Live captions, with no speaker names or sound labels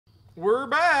We're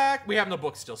back. We have no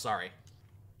books still, sorry.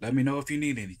 Let me know if you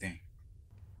need anything.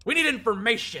 We need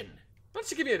information. Why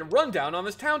don't you give me a rundown on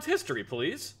this town's history,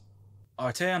 please?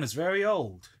 Our town is very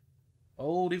old.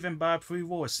 Old even by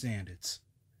pre-war standards.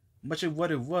 Much of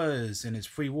what it was in its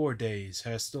pre-war days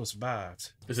has still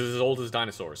survived. This is as old as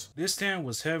dinosaurs. This town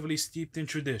was heavily steeped in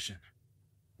tradition,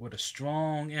 with a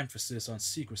strong emphasis on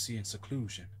secrecy and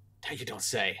seclusion. You don't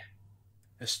say.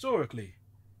 Historically,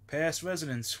 past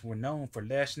residents were known for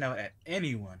lashing out at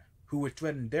anyone who would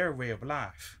threaten their way of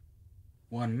life.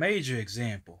 One major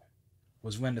example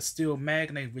was when the steel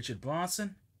magnate Richard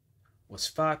Bronson was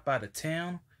fought by the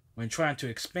town when trying to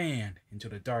expand into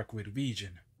the Darkwood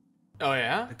region. Oh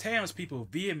yeah? The townspeople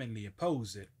vehemently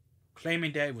opposed it,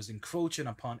 claiming that it was encroaching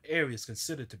upon areas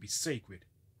considered to be sacred.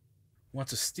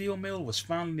 Once a steel mill was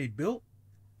finally built,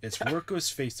 its workers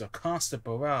faced a constant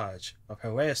barrage of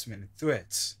harassment and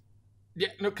threats. Yeah,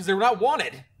 no, because they were not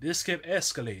wanted. This kept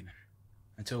escalating,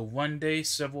 until one day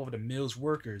several of the mill's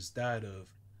workers died of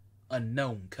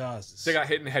unknown causes. They got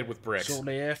hit in the head with bricks.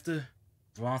 Shortly after,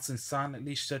 Bronson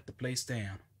silently shut the place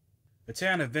down. The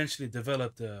town eventually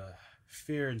developed a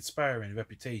fear-inspiring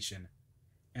reputation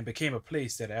and became a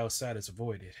place that outsiders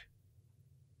avoided.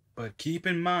 But keep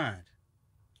in mind,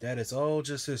 that is all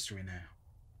just history now.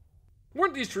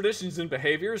 Weren't these traditions and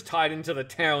behaviors tied into the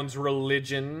town's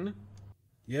religion?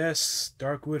 Yes,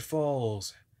 Darkwood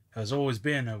Falls has always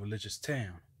been a religious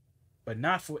town, but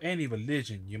not for any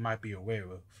religion you might be aware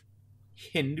of.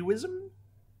 Hinduism?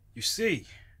 You see,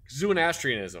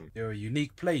 Zoroastrianism. there are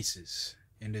unique places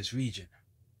in this region.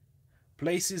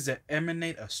 Places that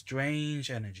emanate a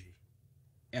strange energy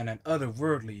and an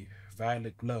otherworldly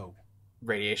violet glow.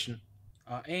 Radiation.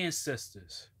 Our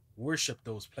ancestors worshipped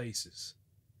those places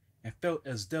and felt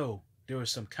as though there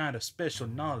was some kind of special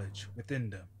knowledge within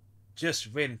them,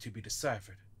 just waiting to be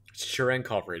deciphered.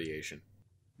 Cherenkov radiation.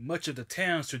 Much of the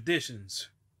town's traditions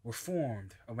were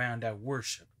formed around that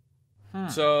worship.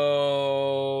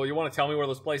 So, you want to tell me where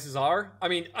those places are? I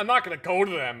mean, I'm not going to go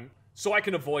to them, so I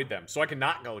can avoid them, so I can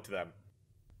not go to them.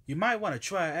 You might want to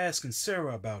try asking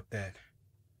Sarah about that.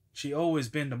 She always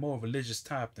been the more religious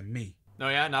type than me. Oh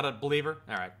yeah, not a believer?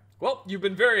 Alright. Well, you've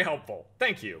been very helpful.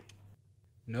 Thank you.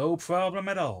 No problem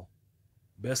at all.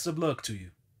 Best of luck to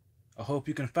you. I hope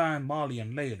you can find Molly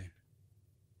and Leyland.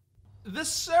 This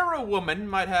Sarah woman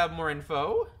might have more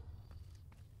info.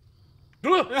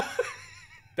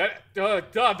 That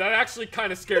actually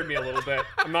kind of scared me a little bit.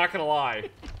 I'm not gonna lie.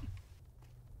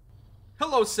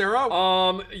 Hello,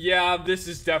 Sarah. Yeah, this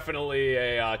is definitely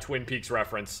a Twin Peaks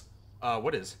reference.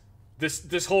 What is?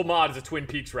 This whole mod is a Twin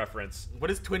Peaks reference. What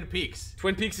is Twin Peaks?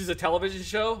 Twin Peaks is a television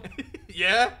show.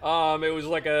 Yeah? It was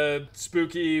like a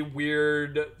spooky,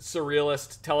 weird,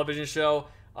 surrealist television show.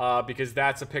 Because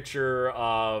that's a picture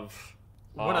of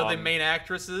one of the main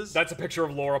actresses. That's a picture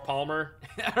of Laura Palmer.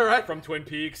 All right. From Twin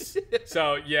Peaks.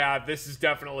 So yeah, this is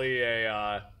definitely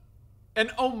a an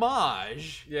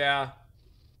homage. Yeah.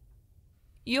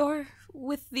 You're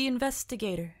with the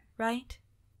investigator, right?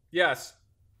 Yes.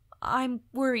 I'm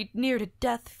worried near to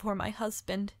death for my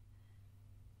husband.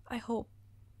 I hope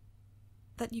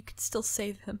that you can still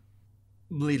save him.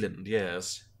 Leland,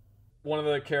 yes. One of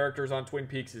the characters on Twin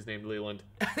Peaks is named Leland.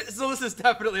 So this is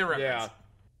definitely a reference.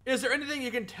 Yeah. Is there anything you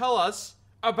can tell us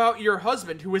about your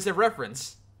husband who is a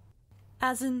reference?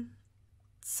 As in,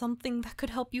 something that could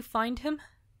help you find him?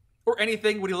 Or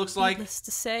anything, what he looks like? Needless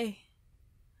to say,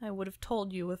 I would have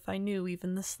told you if I knew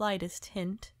even the slightest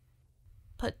hint.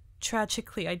 But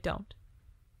tragically, I don't.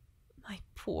 My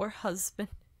poor husband,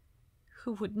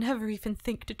 who would never even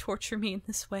think to torture me in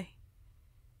this way,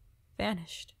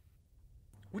 vanished.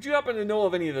 Would you happen to know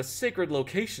of any of the sacred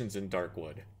locations in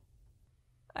Darkwood?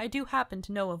 I do happen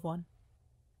to know of one.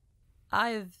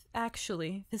 I've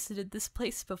actually visited this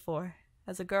place before,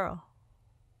 as a girl.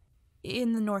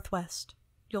 In the northwest,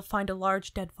 you'll find a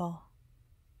large deadfall.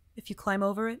 If you climb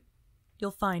over it,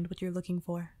 you'll find what you're looking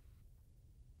for.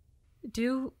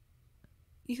 Do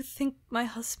you think my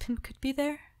husband could be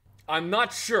there? I'm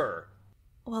not sure.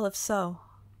 Well, if so,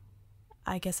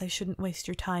 I guess I shouldn't waste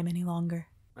your time any longer.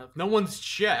 If no one's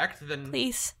checked, then...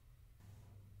 Please,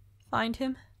 find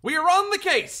him. We are on the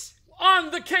case! On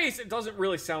the case! It doesn't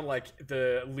really sound like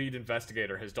the lead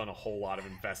investigator has done a whole lot of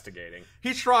investigating.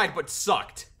 He tried, but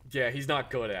sucked. Yeah, he's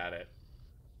not good at it.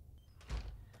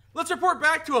 Let's report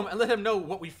back to him and let him know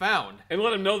what we found. And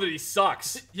let him know that he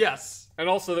sucks. Yes. And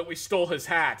also that we stole his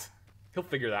hat. He'll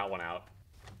figure that one out.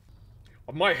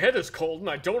 My head is cold and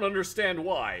I don't understand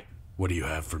why. What do you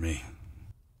have for me?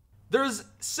 There's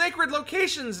sacred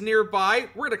locations nearby.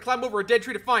 We're gonna climb over a dead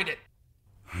tree to find it.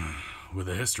 With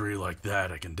a history like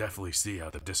that, I can definitely see how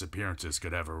the disappearances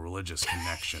could have a religious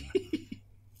connection.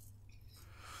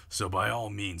 So by all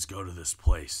means, go to this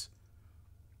place.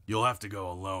 You'll have to go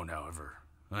alone, however.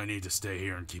 I need to stay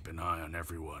here and keep an eye on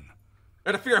everyone.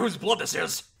 I fear whose blood this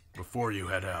is. Before you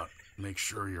head out, make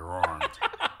sure you're armed.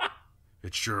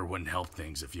 It sure wouldn't help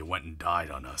things if you went and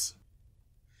died on us.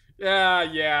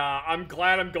 Yeah, I'm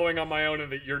glad I'm going on my own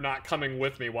and that you're not coming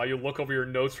with me while you look over your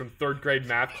notes from 3rd grade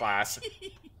math class.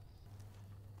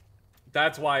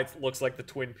 That's why it looks like the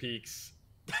Twin Peaks.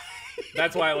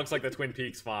 That's why it looks like the Twin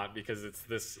Peaks font, because it's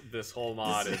this whole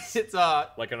mod is it's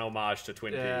like an homage to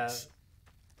Twin Peaks.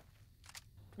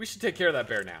 We should take care of that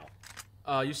bear now.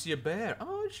 You see a bear?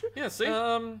 Oh, sure. Yeah, see?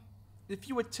 If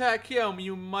you attack him,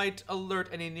 you might alert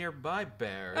any nearby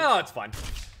bears. Oh, it's fine.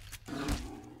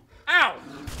 Ow!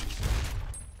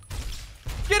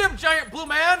 Get him, giant blue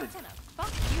man! I'm gonna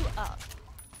fuck you up.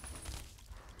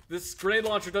 This grenade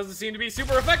launcher doesn't seem to be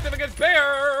super effective against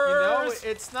bears! You know,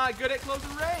 it's not good at close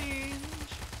range.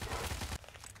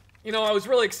 You know, I was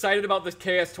really excited about this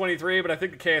KS-23, but I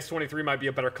think the KS-23 might be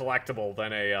a better collectible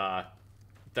than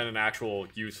an actual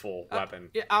useful weapon.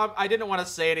 Yeah, I didn't want to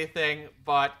say anything,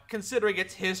 but considering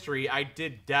its history, I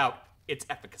did doubt its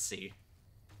efficacy.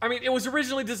 I mean, it was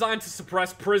originally designed to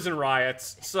suppress prison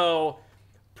riots, so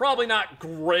probably not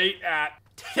great at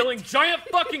killing giant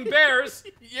fucking bears.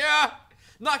 Yeah,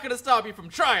 not gonna stop you from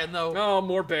trying, though. Oh,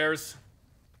 more bears.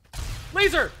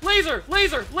 Laser! Laser!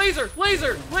 Laser! Laser!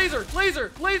 Laser! Laser!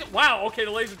 Laser! Laser! Wow, okay,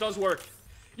 the laser does work.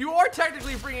 You are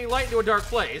technically bringing light into a dark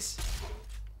place.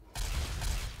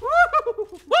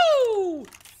 Woo! Woo!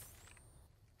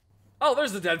 Oh,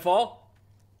 there's the deadfall.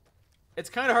 It's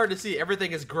kind of hard to see.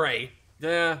 Everything is gray.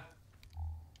 Yeah.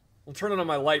 Well, turning on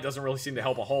my light doesn't really seem to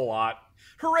help a whole lot.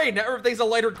 Hooray, now everything's a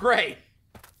lighter gray.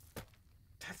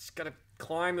 I just gotta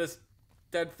climb this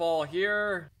deadfall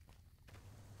here.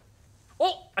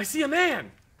 Oh, I see a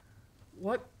man!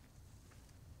 What?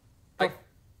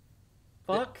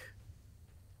 Fuck?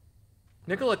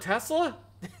 Nikola Tesla?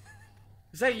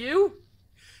 Is that you?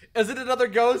 Is it another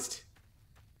ghost?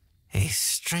 A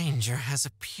stranger has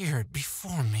appeared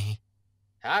before me.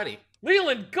 Howdy.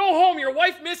 Leland, go home! Your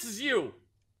wife misses you!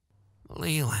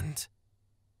 Leland.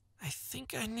 I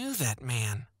think I knew that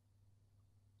man.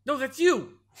 No, that's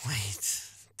you! Wait,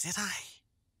 did I?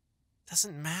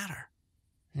 Doesn't matter.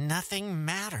 Nothing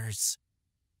matters.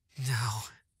 No,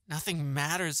 nothing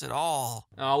matters at all.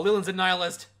 Oh, Leland's a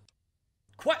nihilist.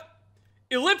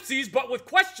 Ellipses, but with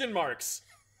question marks!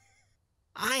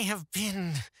 I have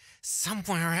been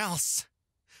somewhere else.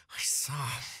 I saw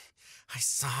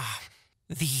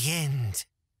the end.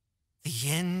 The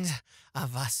end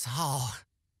of us all.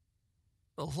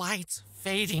 The lights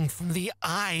fading from the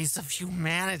eyes of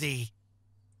humanity.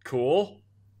 Cool.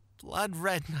 Blood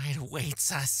red night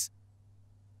awaits us.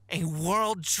 A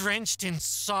world drenched in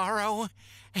sorrow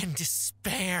and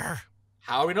despair.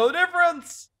 How do we know the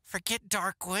difference? Forget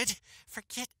Darkwood.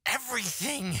 Forget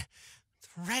everything.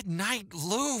 The red night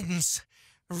looms.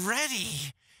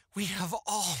 Ready. We have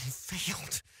all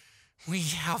failed. We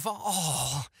have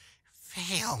all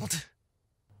failed.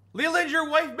 Leland, your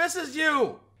wife misses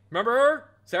you. Remember her?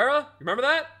 Sarah? You remember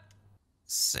that?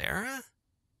 Sarah?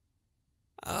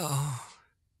 Oh.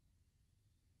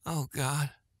 Oh,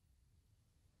 God.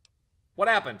 What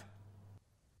happened?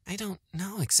 I don't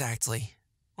know exactly.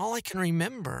 All I can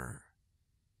remember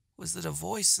was that a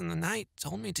voice in the night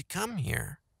told me to come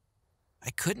here.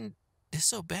 I couldn't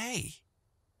disobey.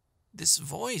 This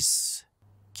voice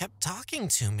kept talking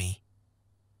to me,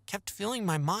 kept filling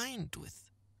my mind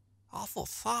with awful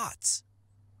thoughts.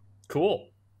 Cool.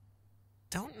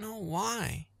 Don't know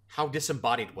why, How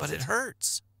disembodied was but it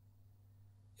hurts.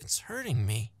 It's hurting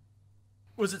me.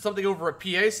 Was it something over a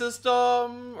PA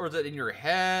system? Or is it in your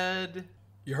head?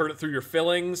 You heard it through your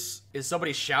fillings? Is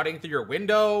somebody shouting through your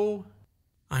window?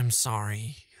 I'm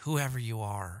sorry, whoever you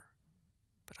are,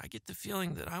 but I get the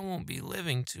feeling that I won't be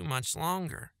living too much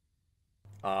longer.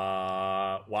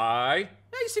 Why?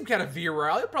 Yeah, you seem kind of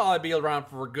virile. You'll probably be around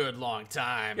for a good long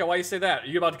time. Yeah, why you say that? Are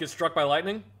you about to get struck by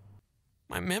lightning?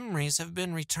 My memories have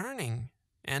been returning,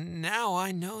 and now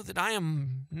I know that I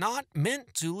am not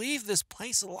meant to leave this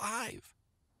place alive.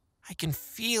 I can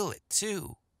feel it,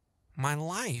 too. My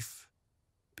life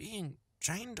being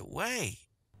drained away.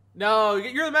 No,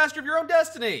 you're the master of your own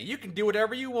destiny. You can do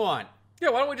whatever you want. Yeah,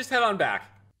 why don't we just head on back?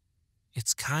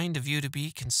 It's kind of you to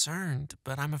be concerned,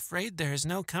 but I'm afraid there is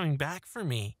no coming back for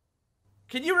me.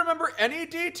 Can you remember any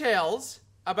details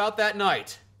about that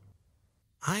night?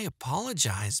 I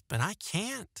apologize, but I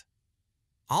can't.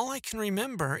 All I can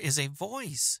remember is a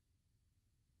voice.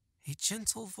 A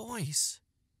gentle voice.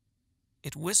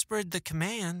 It whispered the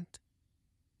command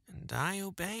and I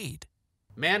obeyed.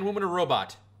 Man, woman, or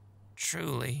robot?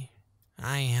 Truly,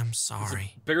 I am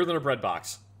sorry. Bigger than a bread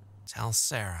box. Tell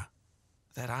Sarah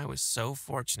that I was so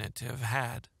fortunate to have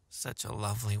had such a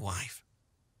lovely wife.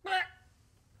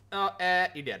 Oh,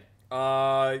 you did.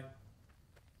 Well,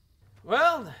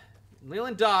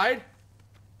 Leland died.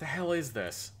 The hell is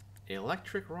this?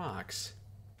 Electric rocks.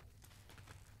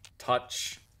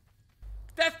 Touch.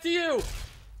 Death to you!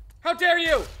 How dare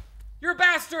you! You're a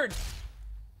bastard!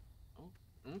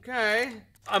 Okay.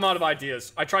 I'm out of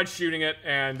ideas. I tried shooting it,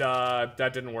 and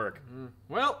that didn't work.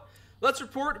 Well, let's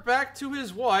report back to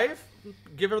his wife.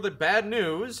 Give her the bad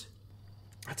news.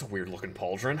 That's a weird-looking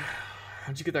pauldron.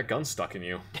 How'd you get that gun stuck in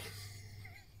you?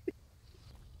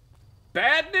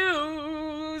 Bad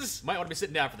news! Might want to be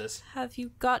sitting down for this. Have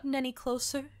you gotten any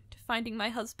closer to finding my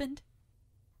husband?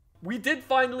 We did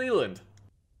find Leland.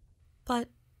 But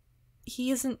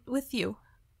he isn't with you.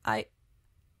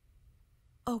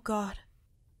 Oh God.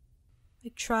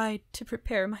 I tried to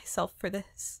prepare myself for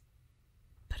this,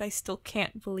 but I still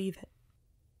can't believe it.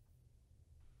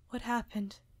 What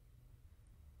happened?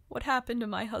 What happened to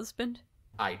my husband?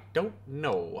 I don't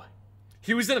know.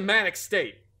 He was in a manic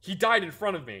state. He died in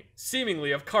front of me,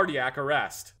 seemingly of cardiac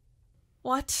arrest.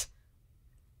 What?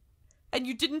 And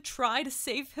you didn't try to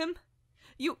save him?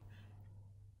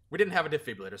 We didn't have a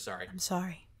defibrillator, sorry. I'm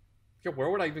sorry. Yeah, where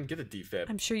would I even get a defib?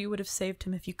 I'm sure you would have saved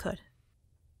him if you could.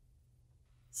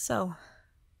 So,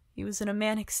 he was in a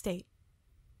manic state.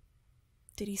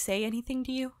 Did he say anything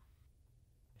to you?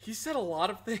 He said a lot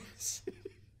of things.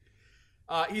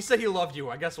 He said he loved you.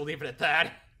 I guess we'll leave it at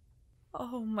that.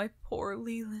 Oh, my poor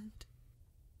Leland.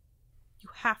 You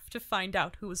have to find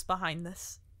out who was behind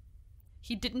this.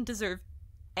 He didn't deserve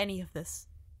any of this.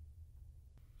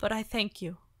 But I thank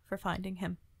you for finding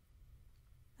him.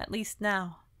 At least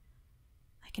now,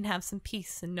 I can have some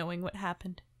peace in knowing what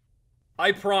happened.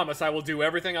 I promise I will do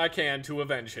everything I can to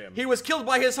avenge him. He was killed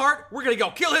by his heart. We're gonna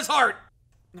go kill his heart.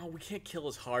 No, we can't kill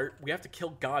his heart. We have to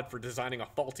kill God for designing a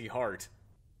faulty heart.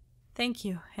 Thank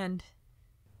you, and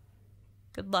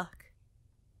good luck.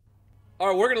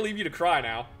 Alright, we're gonna leave you to cry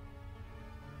now.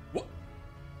 What?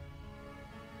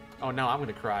 Oh no, I'm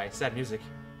gonna cry. Sad music.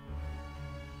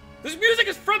 This music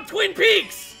is from Twin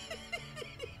Peaks!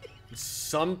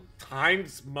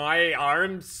 Sometimes my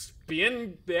arms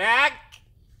spin back.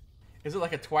 Is it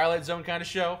like a Twilight Zone kind of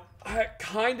show?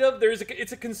 Kind of.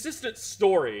 It's a consistent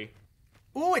story.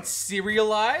 Ooh, it's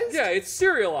serialized? Yeah, it's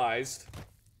serialized.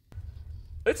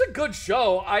 It's a good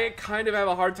show. I kind of have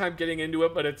a hard time getting into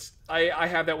it, but I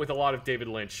have that with a lot of David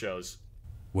Lynch shows.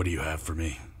 What do you have for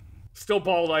me? Still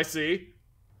bald, I see.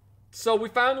 So we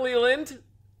found Leland.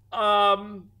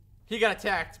 He got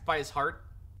attacked by his heart.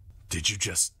 Did you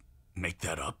just make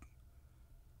that up?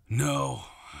 No,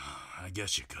 I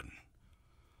guess you couldn't.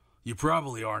 You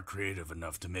probably aren't creative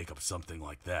enough to make up something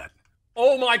like that.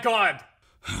 Oh my God!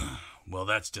 Well,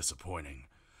 that's disappointing.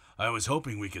 I was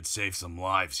hoping we could save some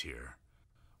lives here.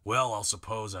 Well, I'll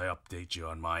suppose I update you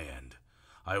on my end.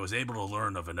 I was able to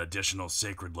learn of an additional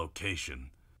sacred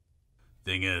location.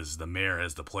 Thing is, the mayor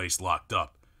has the place locked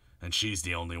up, and she's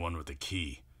the only one with the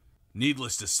key.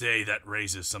 Needless to say, that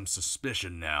raises some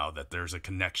suspicion now that there's a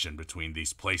connection between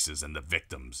these places and the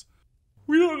victims.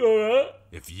 We don't know that.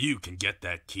 If you can get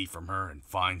that key from her and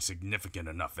find significant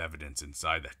enough evidence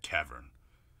inside that cavern,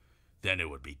 then it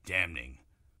would be damning.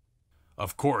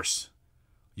 Of course,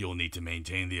 you'll need to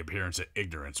maintain the appearance of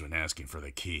ignorance when asking for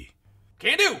the key.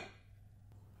 Can do!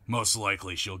 Most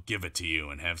likely she'll give it to you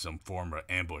and have some form of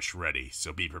ambush ready,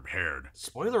 so be prepared.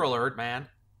 Spoiler alert, man.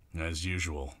 As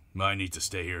usual, I need to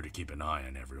stay here to keep an eye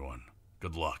on everyone.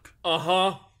 Good luck.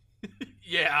 Uh-huh.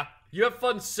 Yeah. You have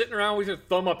fun sitting around with your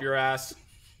thumb up your ass.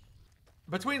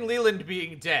 Between Leland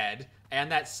being dead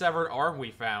and that severed arm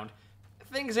we found,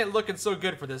 things ain't looking so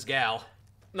good for this gal.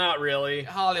 Not really.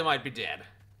 Holly might be dead.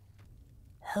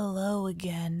 Hello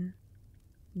again.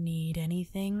 Need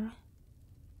anything?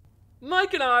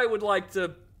 Mike and I would like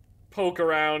to poke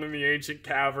around in the ancient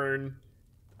cavern.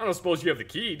 I don't suppose you have the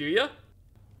key, do you?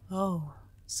 Oh,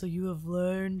 so you have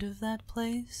learned of that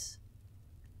place?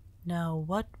 Now,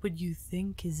 what would you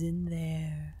think is in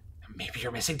there? Maybe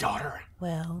your missing daughter.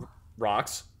 Well,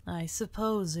 Rocks. I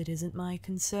suppose it isn't my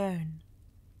concern.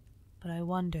 But I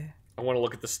wonder, I want to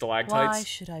look at the stalactites. why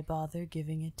should I bother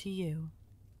giving it to you?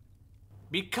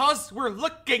 Because we're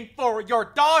looking for your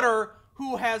daughter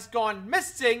who has gone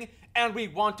missing and we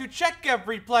want to check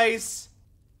every place.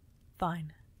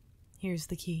 Fine. Here's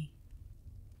the key.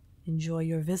 Enjoy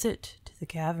your visit to the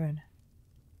cavern.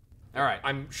 All right.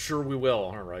 I'm sure we will.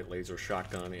 All right, laser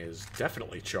shotgun is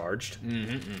definitely charged.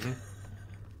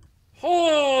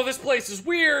 Oh, this place is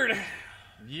weird.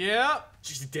 Yeah.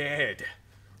 She's dead.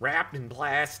 Wrapped in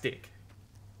plastic.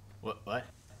 What?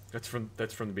 That's from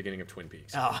the beginning of Twin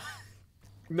Peaks. Oh.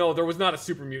 No, there was not a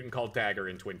super mutant called Dagger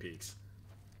in Twin Peaks.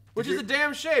 Which is a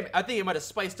damn shame. I think it might have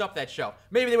spiced up that show.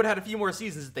 Maybe they would have had a few more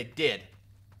seasons if they did.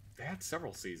 They had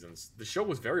several seasons. The show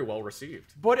was very well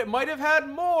received. But it might have had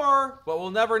more, but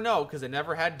we'll never know because it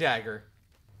never had Dagger.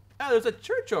 Oh, there's a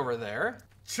church over there.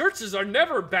 Churches are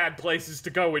never bad places to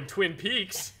go in Twin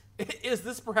Peaks. Is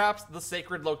this perhaps the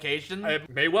sacred location? It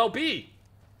may well be.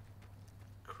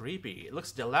 Creepy. It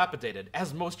looks dilapidated,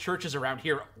 as most churches around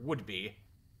here would be.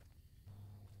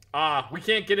 Ah, we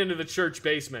can't get into the church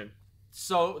basement.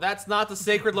 So that's not the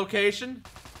sacred location?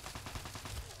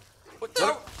 What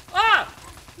the? Ah!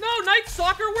 No, Night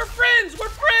Stalker, we're friends! We're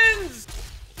friends!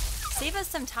 Save us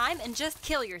some time and just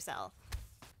kill yourself.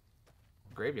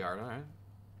 Graveyard, alright.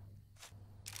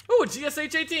 Ooh, a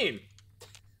GSH-18.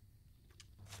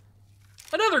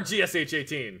 Another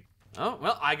GSH-18. Oh,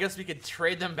 well, I guess we could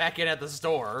trade them back in at the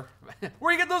store.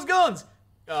 Where you get those guns?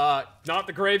 Not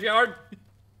the graveyard.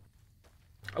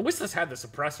 I wish this had the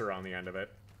suppressor on the end of it.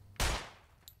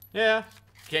 Yeah,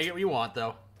 can't get what you want,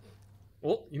 though.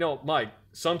 Well, you know, Mike,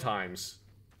 sometimes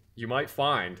you might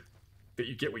find that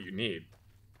you get what you need.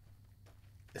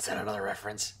 Is that another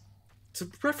reference? It's a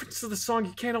reference to the song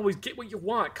You Can't Always Get What You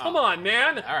Want. Come on,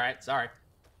 man! Alright, sorry.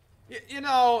 You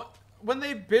know, when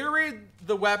they buried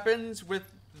the weapons with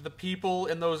the people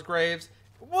in those graves,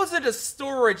 was it a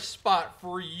storage spot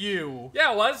for you?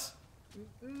 Yeah, it was.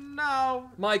 No.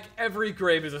 Mike, every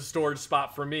grave is a storage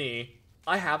spot for me.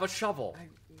 I have a shovel.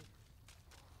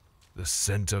 The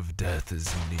scent of death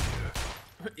is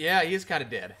near. Yeah, he's kind of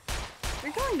dead.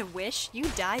 You're going to wish you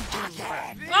died doing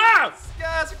work. Ah! These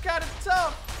guys are kind of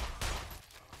tough.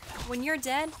 When you're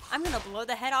dead, I'm gonna blow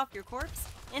the head off your corpse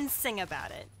and sing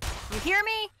about it. You hear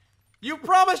me? You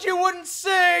promised you wouldn't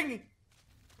sing!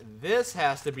 This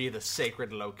has to be the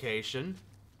sacred location.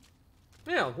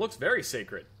 Yeah, looks very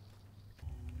sacred.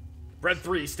 Red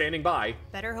 3 standing by.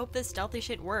 Better hope this stealthy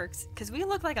shit works, because we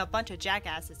look like a bunch of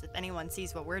jackasses if anyone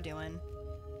sees what we're doing.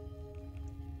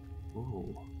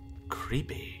 Ooh,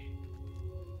 creepy.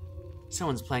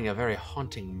 Someone's playing a very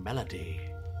haunting melody.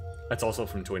 That's also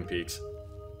from Twin Peaks.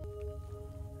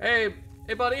 Hey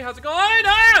buddy, how's it going?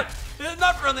 Ah!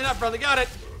 Not friendly, got it.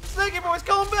 Snaky boys,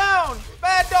 calm down.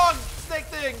 Bad dog, snake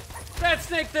thing. That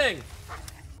snake thing.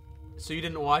 So you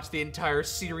didn't watch the entire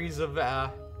series of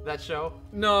that show?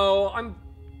 No,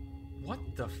 what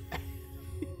the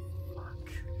fuck?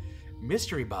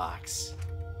 Mystery box.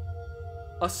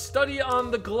 A study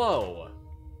on the glow.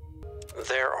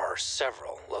 There are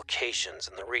several locations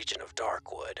in the region of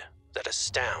Darkwood that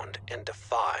astound and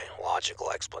defy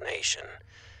logical explanation.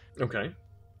 Okay.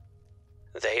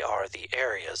 They are the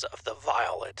areas of the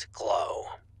violet glow.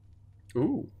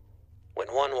 Ooh. When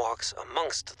one walks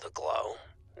amongst the glow,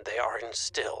 they are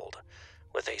instilled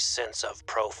with a sense of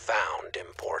profound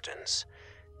importance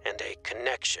and a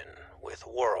connection with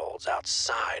worlds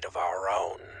outside of our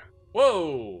own.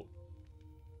 Whoa!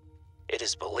 It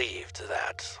is believed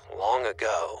that, long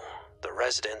ago, the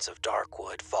residents of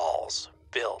Darkwood Falls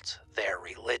built their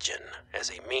religion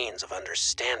as a means of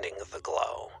understanding the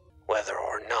glow. Whether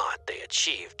or not they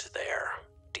achieved their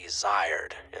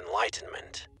desired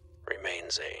enlightenment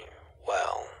remains a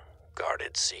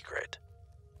well-guarded secret.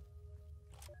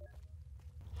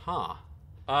 Huh.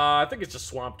 I think it's just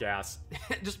swamp gas.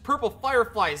 Just purple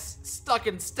fireflies stuck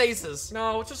in stasis.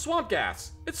 No, it's just swamp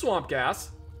gas. It's swamp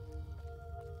gas.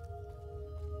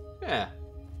 Yeah.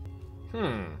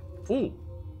 Ooh.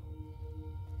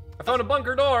 I found a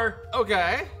bunker door.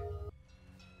 Okay.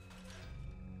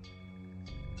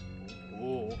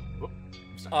 Ooh.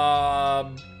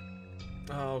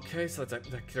 Okay, so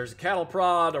there's a cattle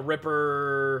prod, a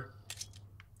ripper,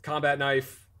 combat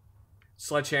knife,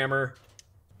 sledgehammer,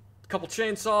 a couple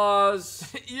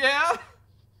chainsaws. Yeah.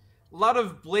 A lot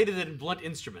of bladed and blunt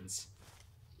instruments.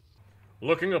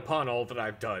 Looking upon all that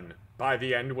I've done, by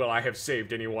the end will I have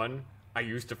saved anyone? I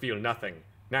used to feel nothing.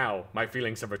 Now my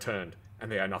feelings have returned,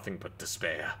 and they are nothing but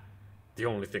despair. The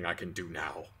only thing I can do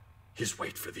now is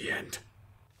wait for the end.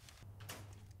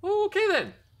 Okay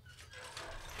then.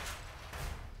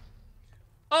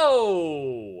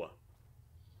 Oh!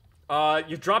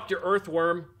 You dropped your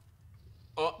earthworm.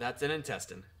 Oh, that's an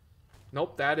intestine.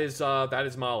 Nope, that is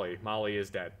Molly. Molly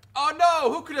is dead. Oh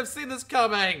no! Who could have seen this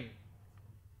coming?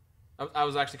 I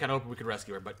was actually kind of hoping we could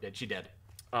rescue her, but she dead.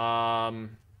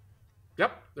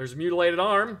 Yep, there's a mutilated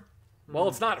arm. Well,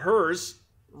 it's not hers.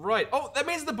 Right. Oh, that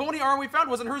means the bony arm we found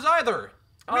wasn't hers either.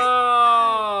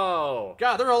 Oh!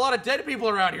 God, there are a lot of dead people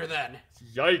around here then.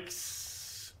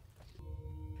 Yikes.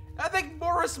 I think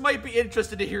Morris might be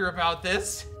interested to hear about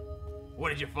this. What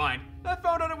did you find? I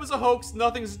found out it was a hoax.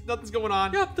 Nothing's going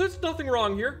on. Yeah, there's nothing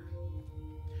wrong here.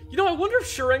 You know, I wonder if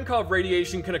Cherenkov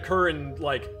radiation can occur in,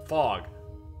 like, fog.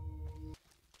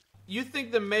 You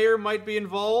think the mayor might be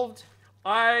involved?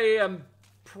 I am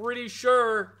pretty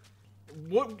sure.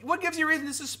 What gives you reason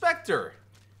to suspect her?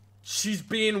 She's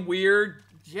being weird.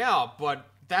 Yeah, but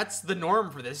that's the norm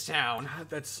for this town.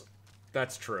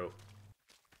 That's true.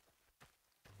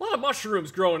 A lot of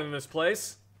mushrooms growing in this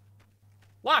place.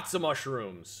 Lots of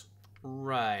mushrooms.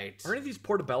 Right. Are any of these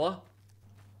portobello?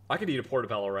 I could eat a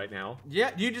portobello right now.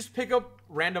 Yeah, do you just pick up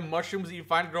random mushrooms that you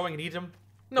find growing and eat them?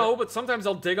 No, but sometimes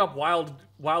I'll dig up wild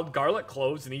garlic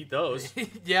cloves and eat those.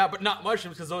 Yeah, but not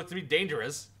mushrooms because those can be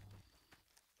dangerous.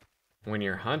 When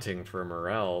you're hunting for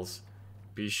morels,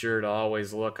 be sure to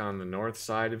always look on the north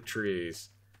side of trees.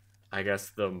 I guess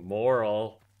the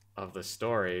moral of the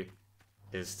story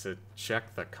is to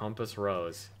check the compass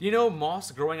rose. You know,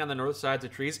 moss growing on the north sides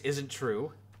of trees isn't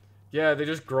true. Yeah, they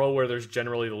just grow where there's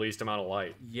generally the least amount of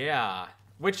light. Yeah,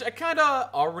 which I kinda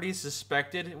already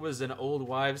suspected it was an old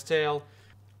wives' tale.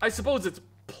 I suppose it's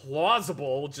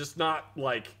plausible, just not,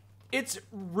 like... It's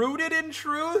rooted in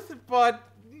truth, but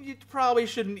you probably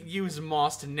shouldn't use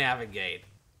moss to navigate.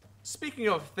 Speaking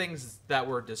of things that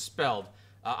were dispelled,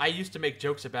 I used to make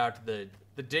jokes about the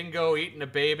dingo eating a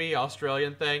baby,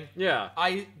 Australian thing. Yeah.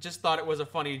 I just thought it was a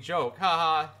funny joke,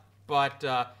 haha, but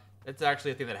it's actually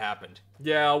a thing that happened.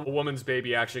 Yeah, a woman's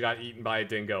baby actually got eaten by a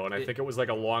dingo, and I think it was like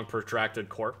a long, protracted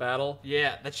court battle.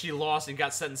 Yeah, that she lost and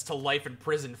got sentenced to life in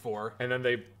prison for. And then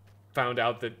they found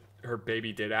out that her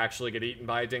baby did actually get eaten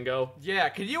by a dingo. Yeah,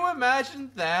 can you imagine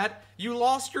that? You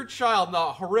lost your child in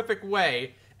a horrific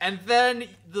way, and then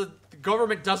the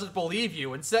government doesn't believe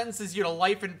you and sentences you to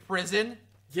life in prison?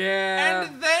 Yeah.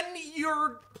 And then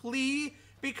your plea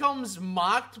becomes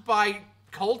mocked by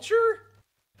culture?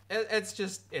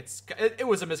 It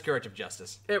was a miscarriage of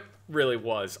justice. It really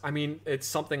was. I mean, it's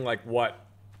something like what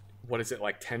is it,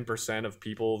 like 10% of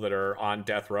people that are on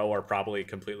death row are probably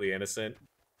completely innocent?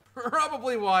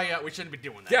 Probably why we shouldn't be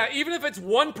doing that. Yeah, even if it's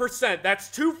 1%, that's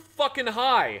too fucking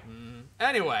high.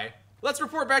 Anyway, let's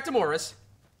report back to Morris.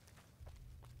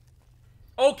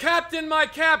 Oh, Captain, my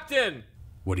Captain!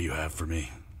 What do you have for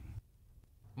me?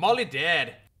 Molly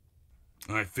dead.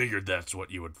 I figured that's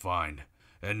what you would find.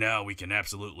 And now we can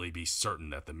absolutely be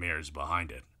certain that the mayor's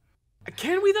behind it.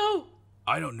 Can we, though?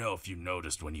 I don't know if you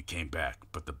noticed when you came back,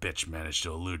 but the bitch managed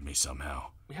to elude me somehow.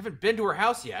 We haven't been to her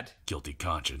house yet. Guilty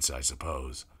conscience, I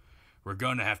suppose. We're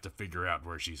gonna have to figure out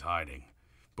where she's hiding.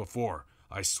 Before,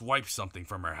 I swipe something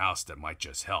from her house that might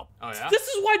just help. Oh, yeah? This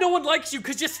is why no one likes you,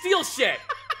 because you steal shit!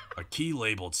 A key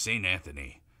labeled St.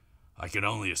 Anthony. I can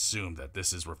only assume that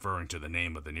this is referring to the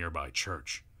name of the nearby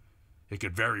church. It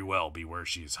could very well be where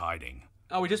she is hiding.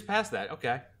 Oh, we just passed that.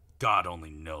 Okay. God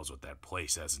only knows what that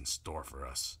place has in store for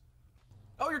us.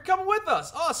 Oh, you're coming with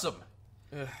us. Awesome.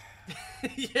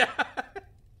 Yeah.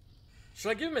 Should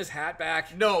I give him his hat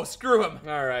back? No, screw him.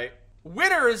 All right.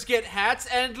 Winners get hats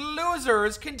and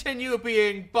losers continue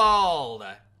being bald.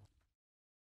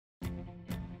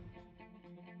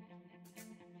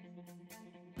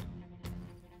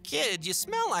 Kid, you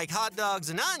smell like hot dogs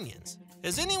and onions.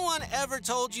 Has anyone ever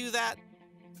told you that?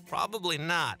 Probably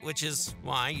not, which is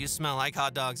why you smell like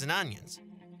hot dogs and onions.